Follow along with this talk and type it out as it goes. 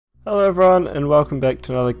Hello everyone and welcome back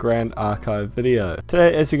to another Grand Archive video.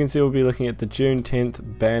 Today, as you can see, we'll be looking at the June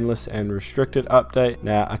 10th Banlist and Restricted update.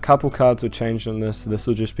 Now, a couple cards were changed on this, so this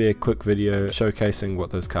will just be a quick video showcasing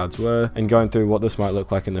what those cards were and going through what this might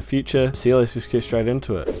look like in the future. So yeah, let's just get straight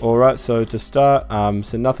into it. Alright, so to start,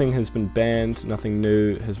 so nothing has been banned, nothing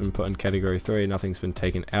new has been put in Category 3, nothing's been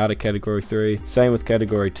taken out of Category 3. Same with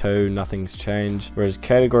Category 2, nothing's changed, whereas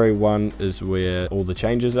Category 1 is where all the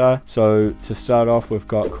changes are. So to start off, we've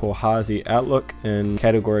got Hazy Outlook in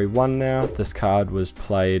Category 1 now. This card was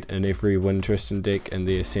played in every Winteristan deck in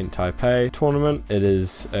the Ascent Taipei tournament. It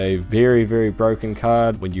is a very, very broken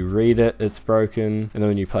card. When you read it, it's broken, and then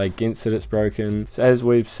when you play against it, it's broken. So as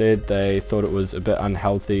we've said, they thought it was a bit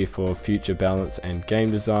unhealthy for future balance and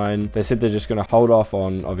game design. They said they're just going to hold off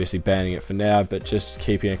on obviously banning it for now, but just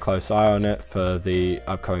keeping a close eye on it for the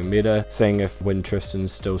upcoming meta, seeing if Winteristan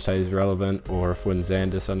still stays relevant or if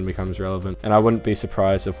Winxander suddenly becomes relevant. And I wouldn't be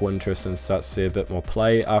surprised if Winteristan starts to see a bit more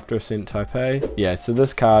play after Ascent Taipei. Yeah, so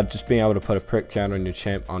this card, just being able to put a prep counter on your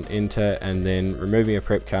champ on enter and then removing a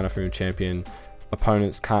prep counter from your champion.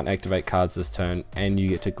 Opponents can't activate cards this turn and you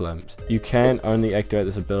get to glimpse. You can only activate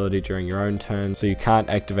this ability during your own turn, so you can't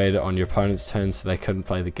activate it on your opponent's turn so they couldn't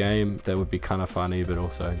play the game. That would be kind of funny but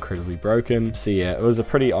also incredibly broken. So yeah, it was a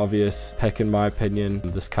pretty obvious pick in my opinion.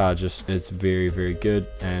 This card just is very, very good,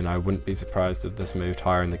 and I wouldn't be surprised if this moved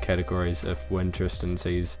higher in the categories if Winteristan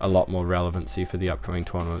sees a lot more relevancy for the upcoming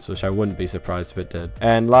tournaments, which I wouldn't be surprised if it did.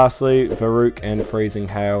 And lastly, Varrook and Freezing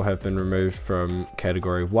Hail have been removed from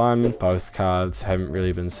Category 1. Both cards haven't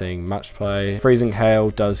really been seeing much play. Freezing Hail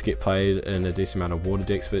does get played in a decent amount of water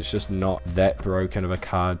decks, but it's just not that broken of a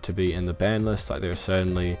card to be in the ban list. Like, there are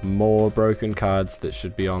certainly more broken cards that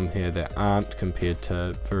should be on here that aren't compared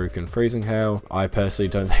to Varrook and Freezing Hail. I personally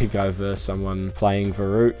don't think I've versed someone playing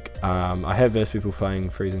Varrook. I have versed people playing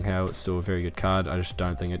Freezing Hail. It's still a very good card. I just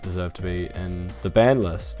don't think it deserved to be in the ban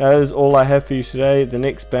list. That is all I have for you today. The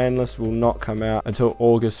next ban list will not come out until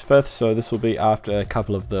August 5th, so this will be after a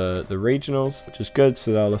couple of the regionals, which is good,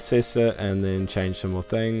 so they'll assess it and then change some more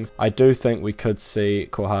things. I do think we could see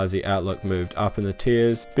Hazy Outlook moved up in the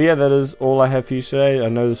tiers. But yeah, that is all I have for you today. I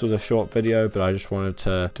know this was a short video, but I just wanted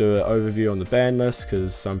to do an overview on the ban list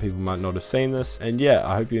because some people might not have seen this. And yeah,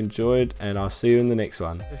 I hope you enjoyed, and I'll see you in the next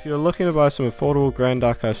one. If you're looking to buy some affordable Grand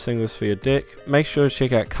Archive singles for your deck, make sure to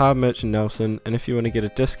check out Card Merchant Nelson, and if you want to get a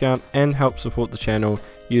discount and help support the channel,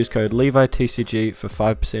 use code LeviTCG for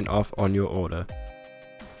 5% off on your order.